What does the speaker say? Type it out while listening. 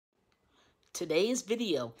Today's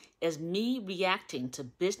video is me reacting to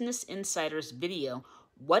Business Insider's video,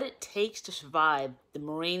 What It Takes to Survive the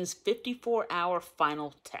Marines' 54-hour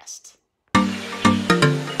final test.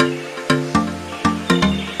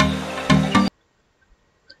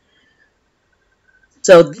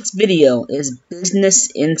 So this video is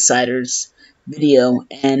Business Insider's video,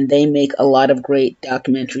 and they make a lot of great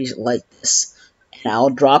documentaries like this. And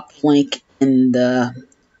I'll drop the link in the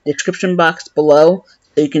description box below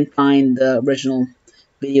so you can find the original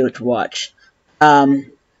video to watch.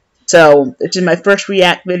 So this is my first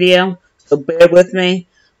React video, so bear with me.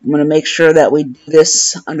 I'm going to make sure that we do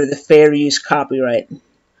this under the fair use copyright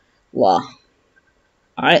law.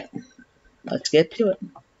 Alright, let's get to it.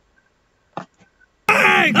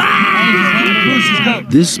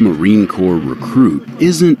 This Marine Corps recruit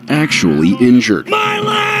isn't actually injured. My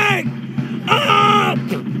leg! Up!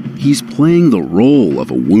 He's playing the role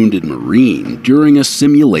of a wounded Marine during a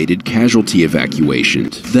simulated casualty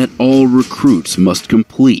evacuation that all recruits must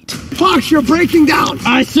complete. Fox, you're breaking down!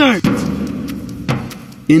 Aye, sir!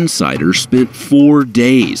 Insider spent 4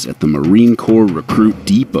 days at the Marine Corps Recruit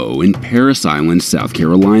Depot in Parris Island, South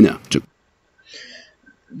Carolina.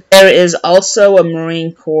 There is also a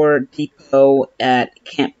Marine Corps depot at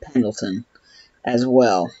Camp Pendleton as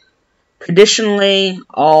well. Traditionally,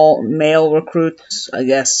 all male recruits, I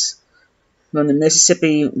guess, from the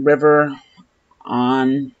Mississippi River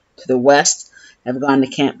on to the west have gone to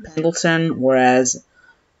Camp Pendleton, whereas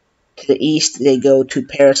to the east they go to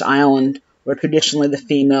Parris Island, where traditionally the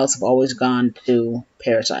females have always gone to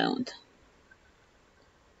Parris Island.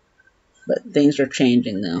 But things are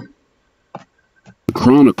changing now.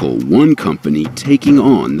 Chronicle one company taking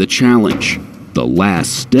on the challenge, the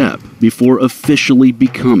last step before officially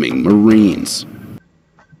becoming Marines.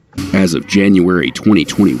 As of January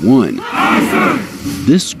 2021,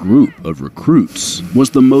 this group of recruits was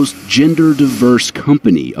the most gender-diverse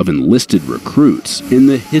company of enlisted recruits in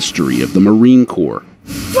the history of the Marine Corps.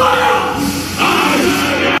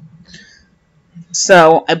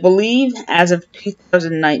 So, I believe as of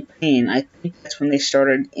 2019, I think that's when they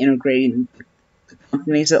started integrating the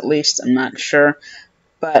companies, at least. I'm not sure.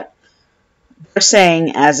 But they're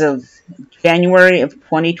saying as of January of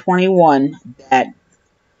 2021 that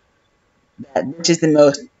this is the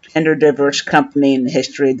most gender-diverse company in the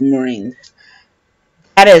history of the Marines.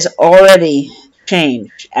 That has already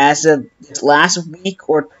changed. As of this last week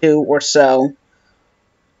or two or so,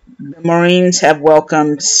 the Marines have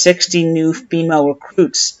welcomed 60 new female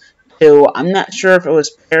recruits to, I'm not sure if it was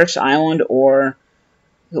Parris Island or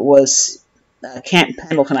it was Camp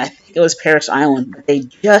Pendleton. I think it was Parris Island. But they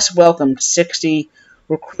just welcomed 60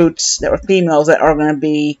 recruits that were females that are going to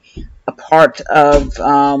be a part of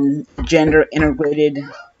gender-integrated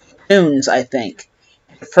platoons, I think.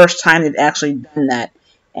 The first time they've actually done that.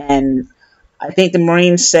 And I think the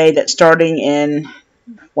Marines say that starting in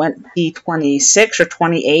 2026 or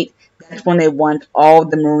 28, that's when they want all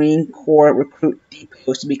the Marine Corps recruit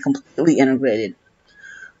depots to be completely integrated.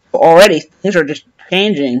 So already, things are just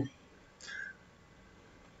changing.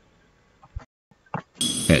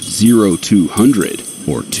 At 0200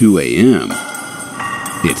 or 2 a.m.,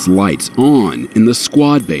 it's lights on in the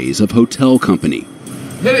squad bays of Hotel Company.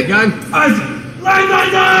 Hit it, gun! Isaac! Line my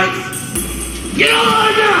guns! Get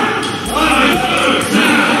on now!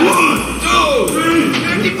 1, 2,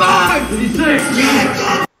 3, 55! 56!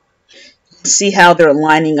 Yes! See how they're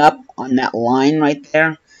lining up on that line right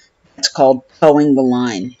there? That's called towing the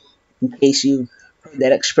line. In case you've heard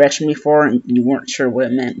that expression before and you weren't sure what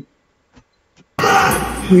it meant.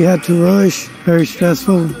 We had to rush, very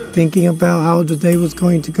stressful, thinking about how the day was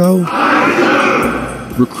going to go.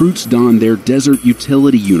 Recruits don their desert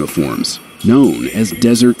utility uniforms, known as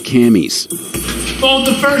desert camis. Hold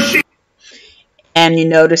the first sheet! And you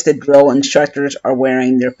notice the drill instructors are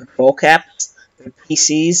wearing their patrol caps, their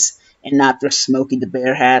PCs, and not their Smokey the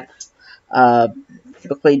Bear hats.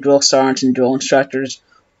 Typically, drill sergeants and drill instructors,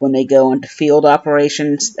 when they go into field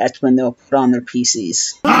operations, that's when they'll put on their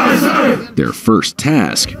PCs. Their first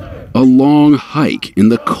task, a long hike in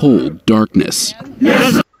the cold darkness.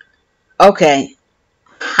 Yes. Okay,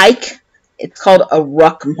 hike, it's called a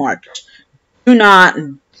ruck march. Do not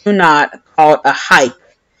call it a hike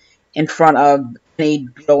in front of any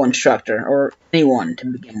drill instructor or anyone to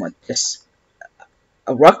begin with. Just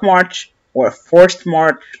a ruck march or a forced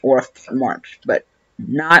march or a foot march, but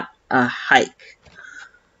not a hike.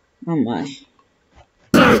 Oh my.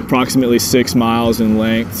 Approximately 6 miles in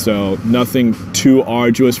length, so nothing too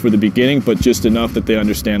arduous for the beginning, but just enough that they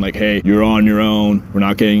understand, like, hey, you're on your own. We're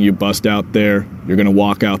not getting you bussed out there. You're going to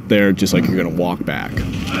walk out there just like you're going to walk back.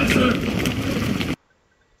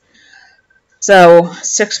 So,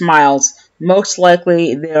 6 miles. Most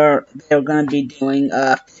likely, they're going to be doing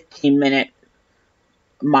a 15-minute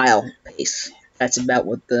mile pace. That's about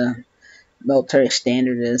what the military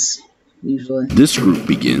standard is, usually. This group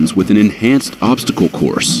begins with an enhanced obstacle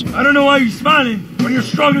course. I don't know why you're smiling when you're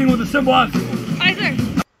struggling with a simple obstacle. Hi, sir.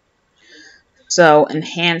 So,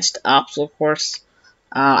 enhanced obstacle course.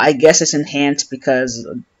 I guess it's enhanced because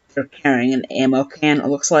they're carrying an ammo can, it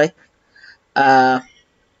looks like.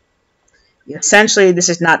 Essentially, this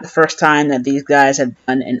is not the first time that these guys have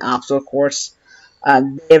done an obstacle course.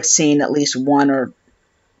 They've seen at least 1 or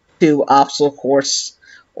 2 obstacle course,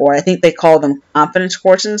 or I think they call them confidence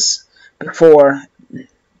courses, before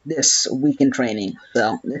this weekend training.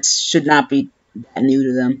 So this should not be that new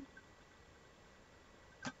to them.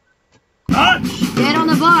 Get on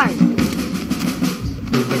the bar.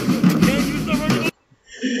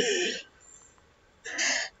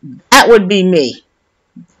 That would be me.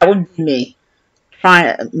 That would be me.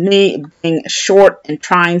 Me being short and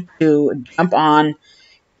trying to jump on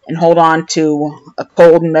and hold on to a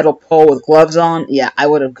cold metal pole with gloves on. Yeah, I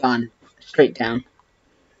would have gone straight down.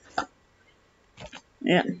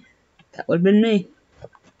 Yeah, that would have been me.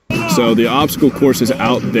 So the obstacle course is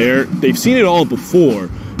out there. They've seen it all before.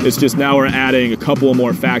 It's just now we're adding a couple of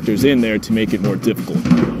more factors in there to make it more difficult.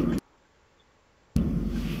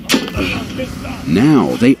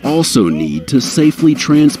 Now they also need to safely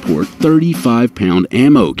transport 35-pound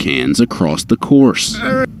ammo cans across the course.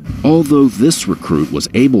 Although this recruit was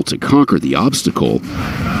able to conquer the obstacle,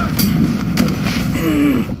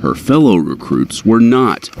 her fellow recruits were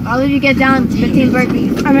not. All of you get down to 15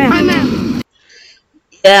 burpees. I'm in.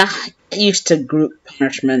 Yeah, I used to group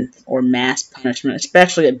punishment or mass punishment,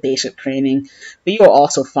 especially at basic training, but you'll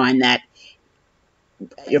also find that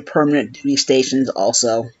at your permanent duty stations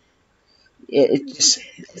also. It's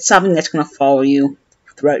something that's going to follow you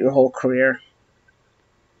throughout your whole career.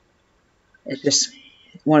 It's just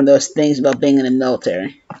one of those things about being in the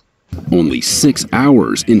military. Only 6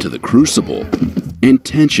 hours into the Crucible, and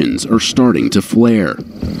tensions are starting to flare.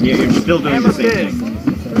 Yeah, you're still doing the same thing.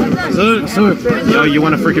 Sir. Yo, you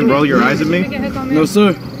want to freaking roll your eyes at me? No,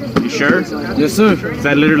 sir. You sure? Yes, sir.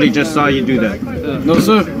 I literally just saw you do that. No,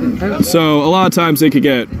 sir. So a lot of times they could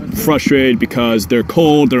get frustrated because they're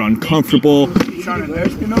cold, they're uncomfortable.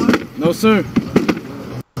 No, sir.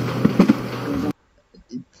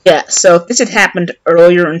 Yeah, so if this had happened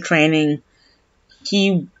earlier in training,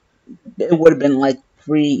 it would have been like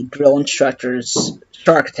 3 drill instructors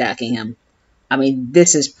shark attacking him. I mean,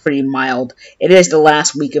 this is pretty mild. It is the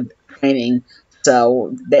last week of training,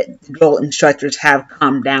 so the drill instructors have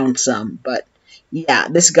calmed down some. But yeah,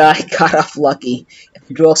 this guy got off lucky. If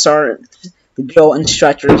the drill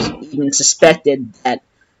instructors even suspected that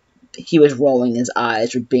he was rolling his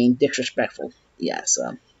eyes or being disrespectful. Yeah,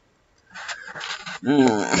 so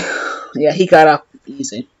yeah, he got off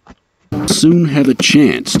easy. Soon have a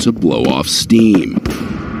chance to blow off steam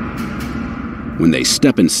when they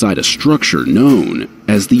step inside a structure known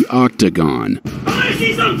as the Octagon. I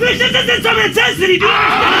see some vicious and some intensity, dude!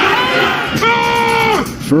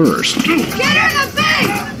 First, Get her in the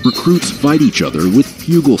face! recruits fight each other with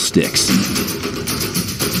pugil sticks.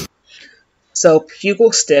 So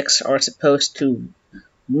pugil sticks are supposed to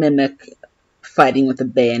mimic fighting with a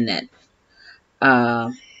bayonet.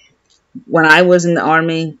 When I was in the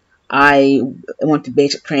Army, I went to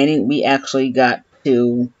basic training. We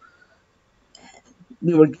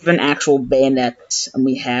were given actual bayonets, and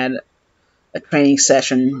we had a training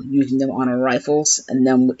session using them on our rifles, and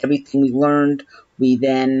then with everything we learned, we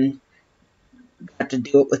then got to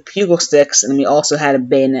do it with pugil sticks, and we also had a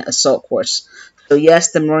bayonet assault course. So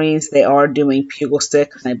yes, the Marines, they are doing pugil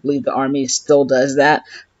sticks, and I believe the Army still does that,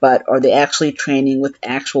 but are they actually training with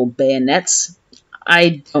actual bayonets?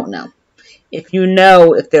 I don't know. If you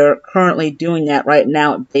know if they're currently doing that right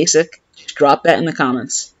now at basic, just drop that in the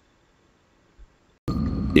comments.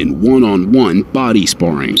 In one-on-one body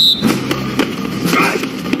sparring. Break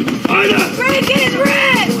his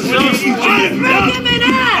wrist! Break him in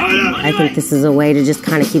half! I think this is a way to just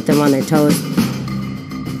kind of keep them on their toes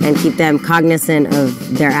and keep them cognizant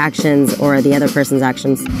of their actions or the other person's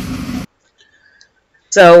actions.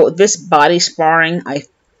 So this body sparring, I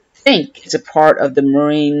think, is a part of the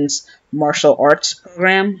Marines martial arts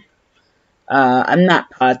program. I'm not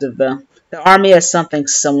positive though. The Army has something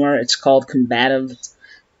similar. It's called combative.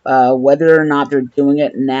 Whether or not they're doing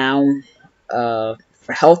it now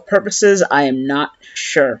for health purposes, I am not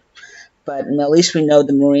sure. But at least we know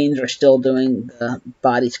the Marines are still doing the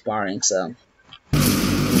body sparring. So.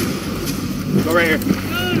 Go right here.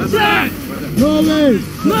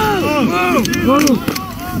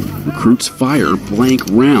 Recruits fire blank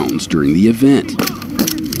rounds during the event.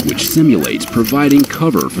 which simulates providing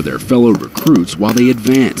cover for their fellow recruits while they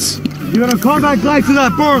advance. You gotta contact light to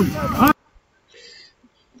that berm.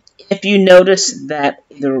 If you notice that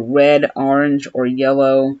the red, orange, or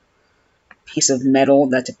yellow piece of metal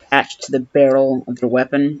that's attached to the barrel of your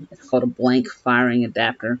weapon, it's called a blank firing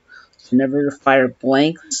adapter. So whenever you fire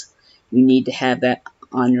blanks, you need to have that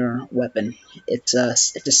on your weapon. It's a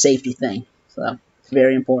safety thing, so it's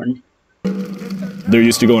very important. They're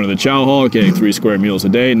used to going to the chow hall, getting 3 square meals a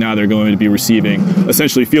day. Now they're going to be receiving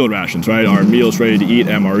essentially field rations, right? Our meals ready to eat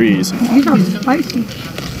MREs. These are spicy.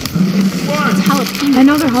 It's jalapeno. I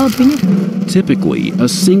know they're jalapeno. Typically, a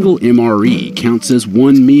single MRE counts as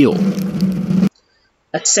 1 meal.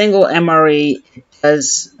 A single MRE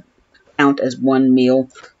does count as 1 meal,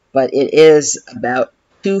 but it is about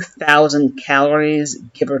 2,000 calories,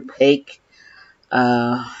 give or take.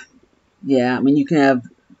 Yeah, I mean, you can have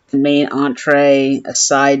the main entree, a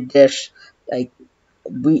side dish, like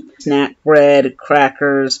wheat snack bread,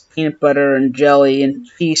 crackers, peanut butter and jelly, and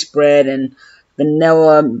cheese bread, and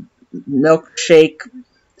vanilla milkshake,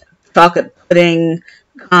 chocolate pudding,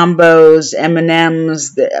 combos,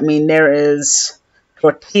 M&Ms. I mean, there is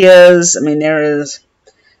tortillas. I mean, there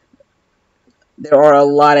are a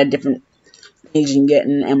lot of different things you can get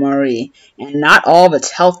in MRE, and not all of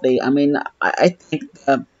it's healthy. I mean, I think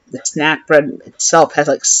the snack bread itself has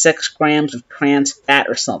like 6 grams of trans fat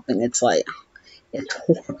or something. It's like, it's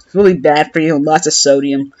really bad for you, lots of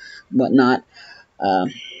sodium and whatnot.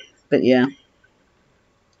 But yeah.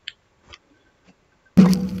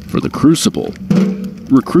 For the Crucible,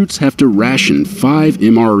 recruits have to ration 5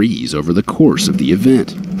 MREs over the course of the event.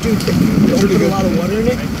 Dude, don't put a lot of water in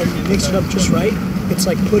it and mix it up just right. It's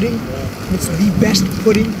like pudding. It's the best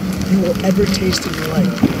pudding you will ever taste in your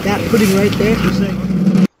life. That pudding right there.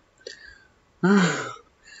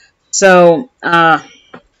 So,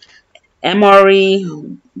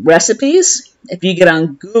 MRE recipes, if you get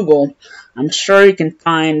on Google, I'm sure you can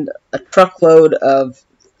find a truckload of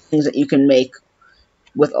things that you can make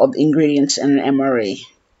with all the ingredients in an MRE.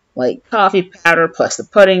 Like coffee powder plus the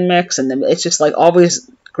pudding mix, and then it's just like all these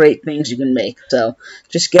great things you can make. So,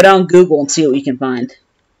 just get on Google and see what you can find.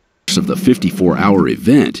 Of the 54-hour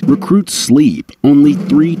event, recruits sleep only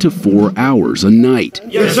 3 to 4 hours a night.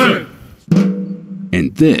 Yes, sir.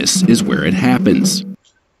 And this is where it happens.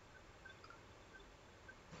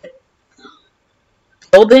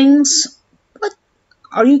 Buildings? What?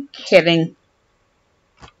 Are you kidding?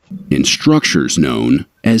 In structures known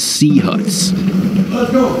as sea huts.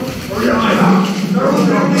 Let's go.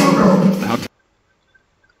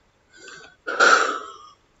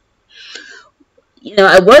 You know,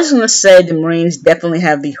 I was going to say the Marines definitely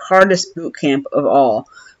have the hardest boot camp of all.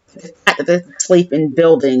 The fact that they sleep in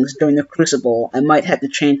buildings during the Crucible, I might have to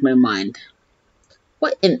change my mind.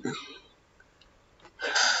 What in...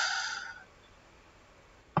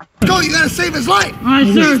 Go, you gotta save his life! Aye,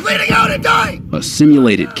 sir. He's bleeding out and dying! A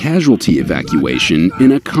simulated casualty evacuation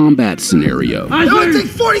in a combat scenario. It only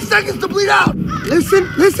takes 40 seconds to bleed out! Listen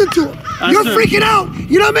to him! You're sir. freaking out!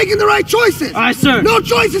 You're not making the right choices! Aye, sir. No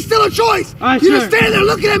choice is still a choice! Aye, You're sir. just standing there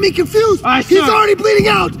looking at me confused! Aye, He's sir. already bleeding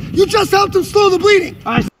out! You just helped him slow the bleeding!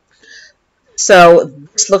 Aye. So,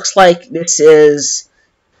 this looks like this is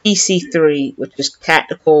PC3, which is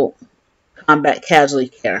Tactical Combat Casualty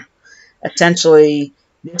Care. Essentially,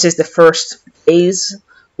 this is the first phase,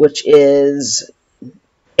 which is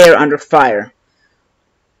air under fire.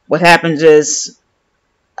 What happens is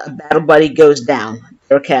a battle buddy goes down,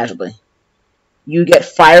 they're a casualty. You get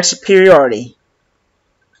fire superiority.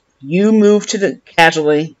 You move to the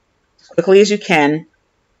casualty as quickly as you can,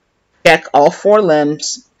 check all 4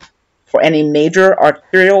 limbs for any major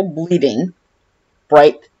arterial bleeding,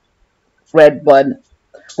 bright red blood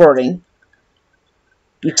squirting.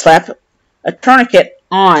 You slap a tourniquet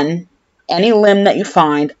on any limb that you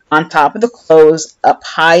find on top of the clothes up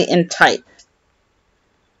high and tight.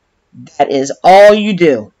 That is all you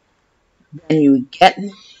do. Then you get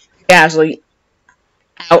the casualty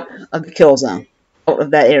out of the kill zone, out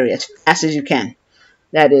of that area as fast as you can.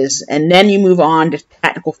 That is, and then you move on to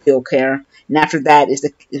tactical field care, and after that is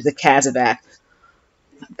the CASEVAC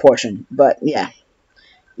portion. But yeah,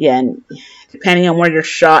 and depending on where you're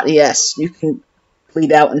shot, yes, you can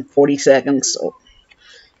bleed out in 40 seconds. So,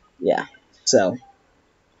 yeah, so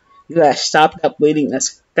you gotta stop that bleeding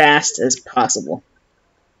as fast as possible.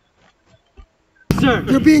 Sir.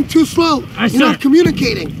 You're being too slow. Aye, You're not sir.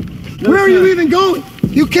 communicating. No, Where are sir. you even going?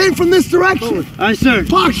 You came from this direction. Aye, sir.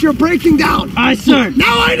 Fox, you're breaking down. Aye, sir.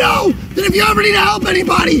 Now I know that if you ever need to help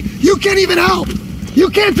anybody, you can't even help. You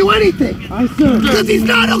can't do anything. Aye, sir. Because he's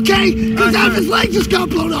not okay. Because half his leg just got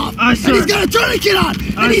blown off. Aye, sir. And he's got a tourniquet on.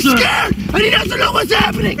 And he's scared. And he doesn't know what's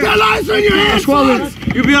happening. Your lives are in your hands.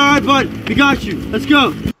 You'll be all right, bud. We got you. Let's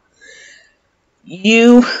go.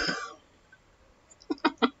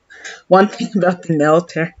 One thing about the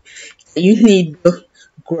military, you need to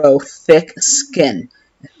grow thick skin,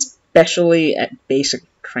 especially at basic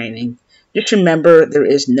training. Just remember, there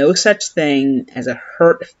is no such thing as a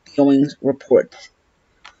hurt feelings report.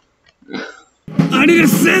 I need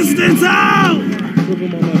assistance! Out!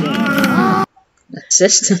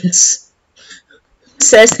 Assistance? Who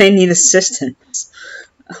says they need assistance?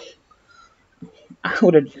 I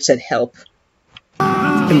would have just said help.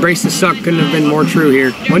 Embrace the suck couldn't have been more true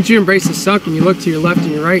here. Once you embrace the suck and you look to your left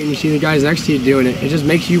and your right and you see the guys next to you doing it, it just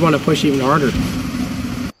makes you want to push even harder.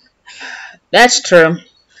 That's true.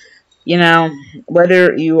 You know,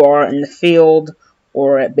 whether you are in the field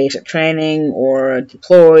or at basic training or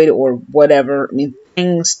deployed or whatever, I mean,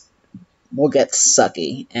 things will get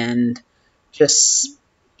sucky. And just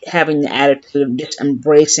having the attitude of just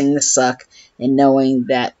embracing the suck and knowing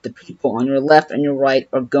that the people on your left and your right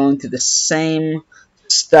are going through the same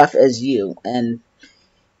stuff as you, and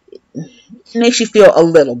it makes you feel a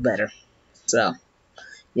little better. So,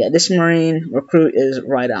 yeah, this Marine recruit is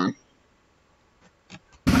right on.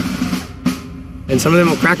 And some of them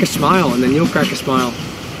will crack a smile, and then you'll crack a smile.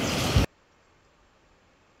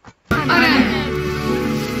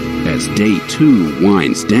 As day 2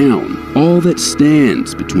 winds down, all that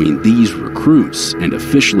stands between these recruits and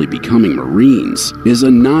officially becoming Marines is a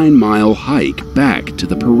 9-mile hike back to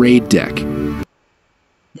the parade deck.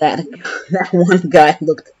 That one guy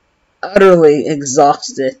looked utterly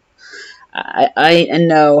exhausted. I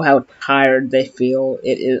know how tired they feel.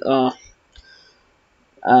 It is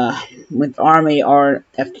with Army, our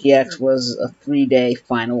FTX was a 3-day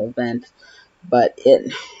final event, but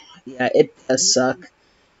it does suck.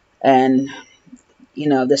 And you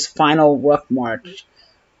know, this final ruck march,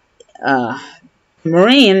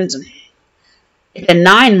 Marines, it's a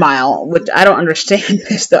 9-mile, which I don't understand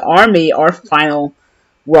because the Army, our final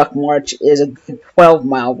ruck march is a good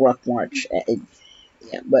 12-mile ruck march.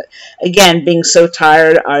 Yeah, but again, being so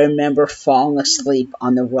tired, I remember falling asleep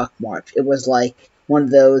on the ruck march. It was like one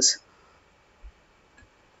of those.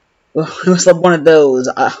 It was like one of those.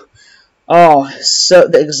 So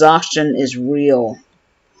the exhaustion is real.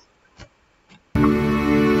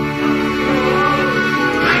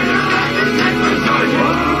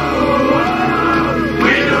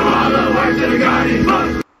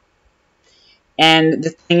 And the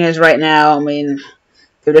thing is, right now, I mean,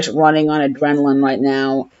 they're just running on adrenaline right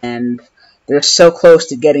now, and they're so close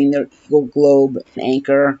to getting their Eagle Globe and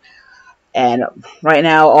Anchor. And right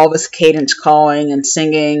now, all this cadence calling and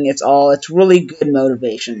singing, it's really good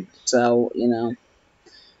motivation. So, you know.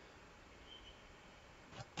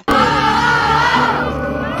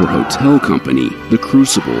 For Hotel Company, the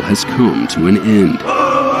Crucible has come to an end.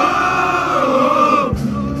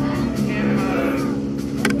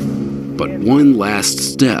 But one last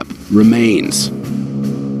step remains.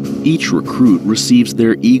 Each recruit receives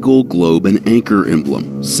their Eagle, Globe, and Anchor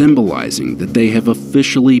emblem, symbolizing that they have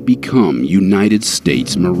officially become United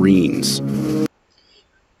States Marines.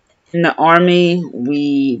 In the Army,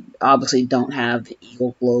 we obviously don't have the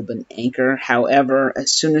Eagle, Globe, and Anchor. However,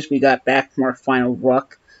 as soon as we got back from our final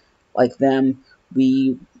ruck, like them,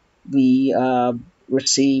 we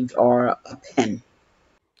received a pin.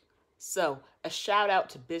 So, a shout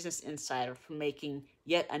out to Business Insider for making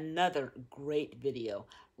yet another great video.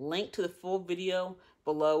 Link to the full video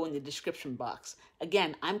below in the description box.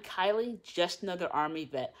 Again, I'm Kylie, just another Army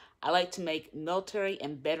vet. I like to make military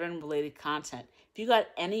and veteran related content. If you got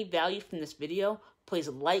any value from this video, please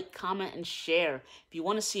like, comment, and share. If you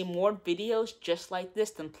want to see more videos just like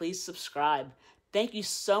this, then please subscribe. Thank you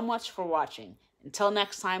so much for watching. Until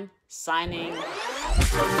next time, signing.